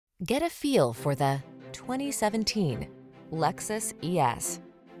Get a feel for the 2017 Lexus ES.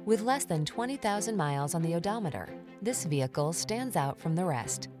 With less than 20,000 miles on the odometer, this vehicle stands out from the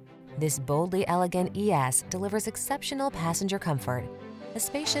rest. This boldly elegant ES delivers exceptional passenger comfort. A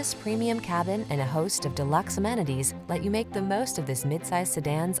spacious premium cabin and a host of deluxe amenities let you make the most of this midsize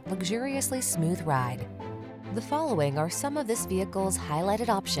sedan's luxuriously smooth ride. The following are some of this vehicle's highlighted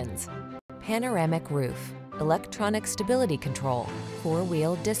options: panoramic roof, electronic stability control,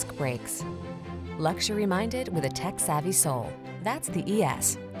 four-wheel disc brakes. Luxury-minded with a tech-savvy soul. That's the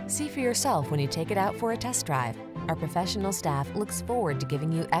ES. See for yourself when you take it out for a test drive. Our professional staff looks forward to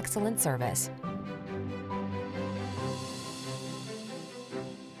giving you excellent service.